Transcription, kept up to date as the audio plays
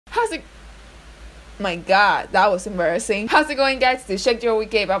How's it? My god, that was embarrassing. How's it going, guys? This is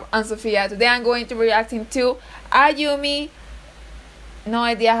STWWKPOP. I'm Sophia. Today I'm going to be reacting to Ayumi. No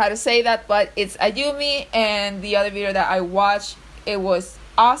idea how to say that, but it's Ayumi, and the other video that I watched, it was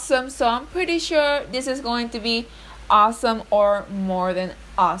awesome. So I'm pretty sure this is going to be awesome or more than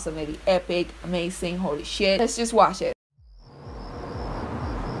awesome. Maybe epic, amazing, holy shit. Let's just watch it.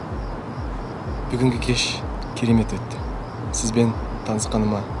 Bugünkü kеш керемет өтті. Sizben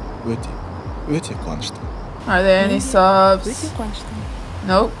tanışkanıma öte қуаныштым. Are there any subs? Өте қуаныштым.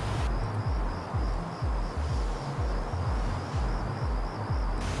 Nope.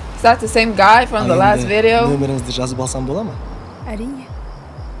 Is that the same guy from the last video? Nömіріңізді жазып алсам бола ма? Әрине.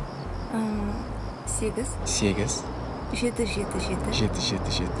 8 7 777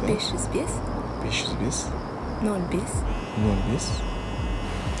 777 505 505 05 05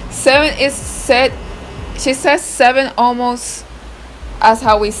 7 is said. She says 7 almost as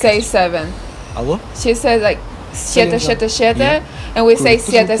how we say 7. Алло? She says like siete, siete, siete, Yeah. and we say Cool.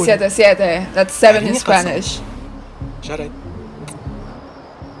 siete, siete, siete. That's 7 in Әрине Spanish. Жарайды.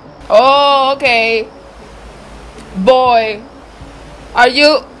 Oh, okay. Boy, are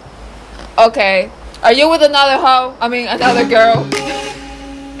you okay? Are you with another hoe? I mean, another girl?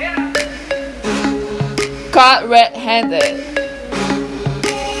 Caught red-handed.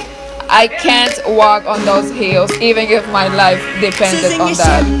 I can't walk on those heels, even if my life depended on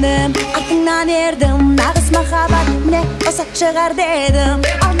that.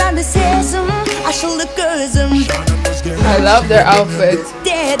 I love their outfit.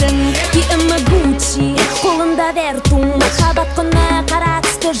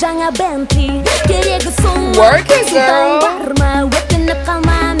 Work it, girl.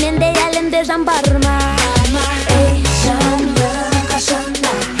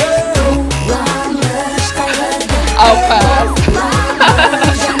 I'll pass.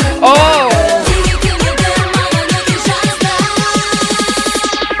 Oh.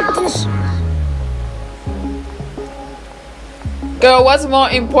 Girl, what's more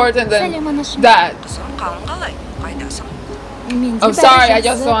important than that? I'm sorry, I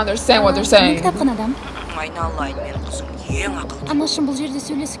just don't understand what they're saying. Анашым, бұл жерде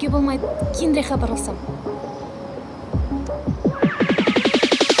сөйлесуге болмайды. Кейінірек хабарласам.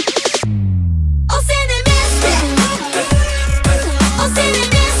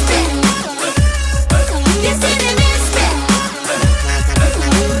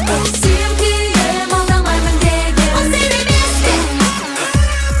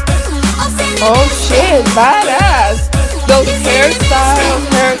 Oh shit, badass. Those hairstyles,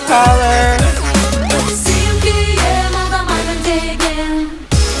 hair color.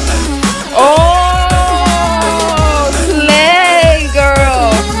 Oh, slay,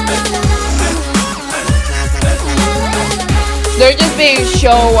 girl. They're just being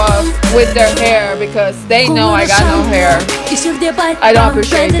show off with their hair because they know I got no hair. I don't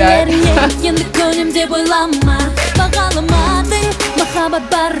appreciate that.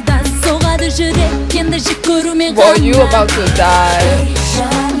 Boy, you about to die.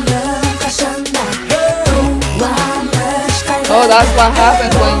 Oh, that's what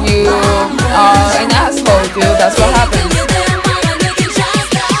happens when you are an asshole, dude. That's what happens.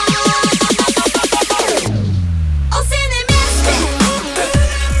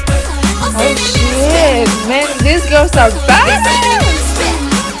 Oh shit, man, these girls are bad.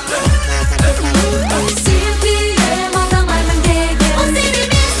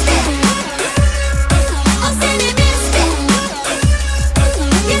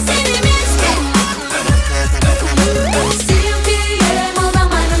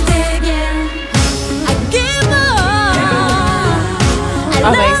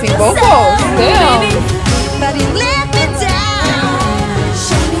 Amazing vocals, damn.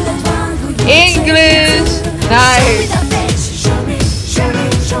 English, nice.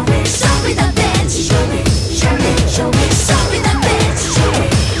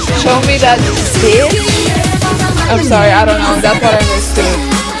 Show me that bitch. I'm sorry, I don't know. That's what I understood.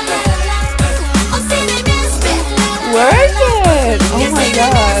 Where is it? Oh my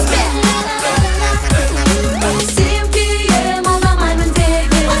god.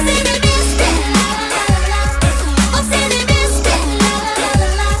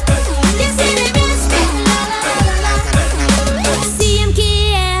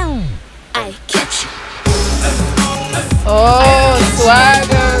 Oh,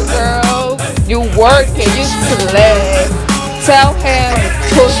 swagger, girl. You work it, you slay. Tell him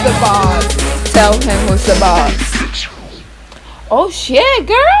who's the boss. Tell him who's the boss. Oh shit,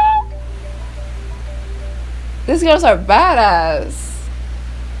 girl. These girls are badass.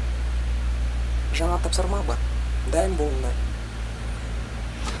 Жаңа тапсырма бар. Дайын болыңдар.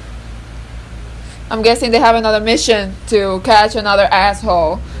 I'm guessing they have another mission to catch another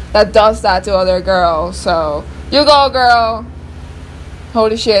asshole that does that to other girls. So you go, girl.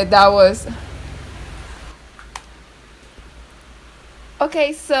 Holy shit, that was...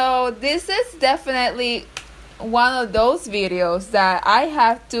 Okay, so this is definitely one of those videos that I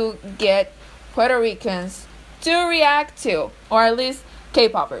have to get Puerto Ricans to react to, or at least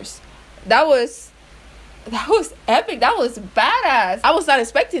K-popers. That was epic. That was badass. I was not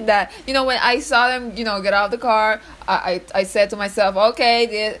expecting that. You know, when I saw them, you know, get out of the car, I said to myself,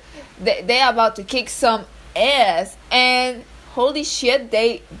 okay, they about to kick some ass, and holy shit,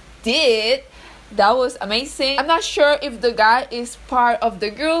 they did. That was amazing. I'm not sure if the guy is part of the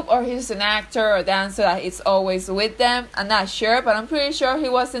group or he's an actor or dancer that is always with them. I'm not sure, but I'm pretty sure he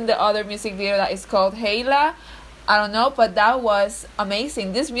was in the other music video that is called Heyla. I don't know, but that was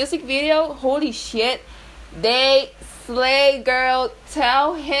amazing. This music video, holy shit, they slay, girl.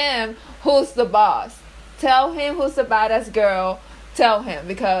 Tell him who's the boss. Tell him who's the badass girl. Tell him,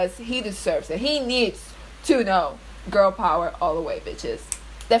 because he deserves it. He needs to know. Girl power all the way, bitches.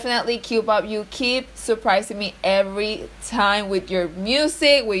 Definitely K-pop, you keep surprising me every time with your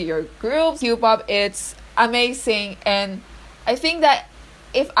music, with your groups. K-pop, it's amazing, and I think that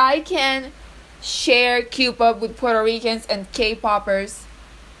if I can share K-pop with Puerto Ricans and K-popers,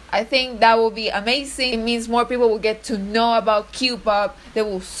 I think that will be amazing. It means more people will get to know about K-pop. They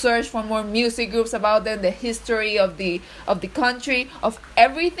will search for more music groups about them, the history of the country, of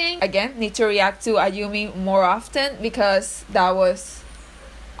everything. Again, need to react to Ayumi more often because that was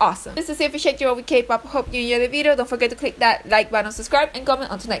awesome. This is it for Shake Your World with K-pop. Hope you enjoyed the video. Don't forget to click that like button, subscribe, and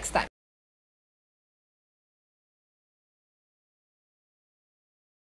comment. Until next time.